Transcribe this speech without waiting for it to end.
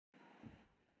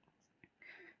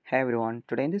Hey everyone,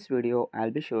 today in this video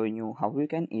I'll be showing you how you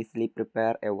can easily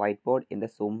prepare a whiteboard in the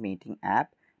Zoom meeting app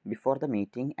before the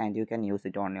meeting, and you can use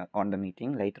it on the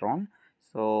meeting later on.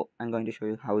 So I'm going to show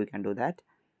you how you can do that.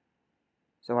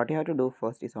 So what you have to do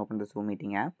first is open the Zoom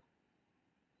meeting app.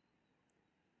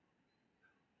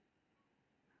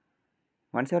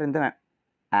 Once you're in the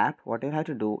app, what you have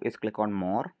to do is click on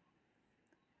more,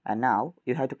 and now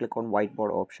you have to click on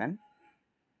whiteboard option.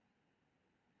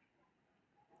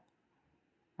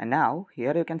 And now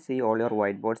here you can see all your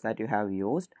whiteboards that you have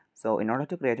used. So in order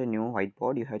to create a new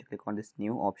whiteboard, you have to click on this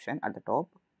new option at the top.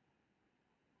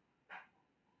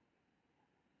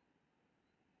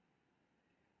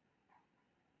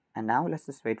 And now let's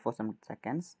just wait for some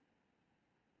seconds.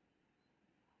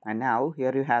 And now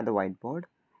here you have the whiteboard.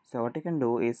 So what you can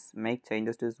do is make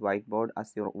changes to this whiteboard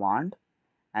as you want,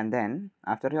 and then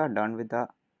after you are done with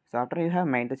after you have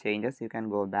made the changes, you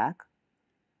can go back.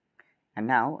 And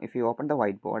now if you open the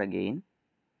whiteboard again,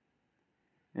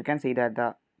 you can see that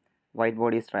the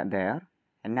whiteboard is right there.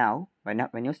 And now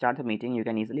when you start the meeting, you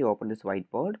can easily open this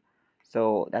whiteboard.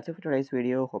 So that's it for today's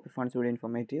video. Hope you found this video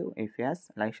informative. If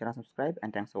yes, like, share and subscribe,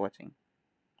 and thanks for watching.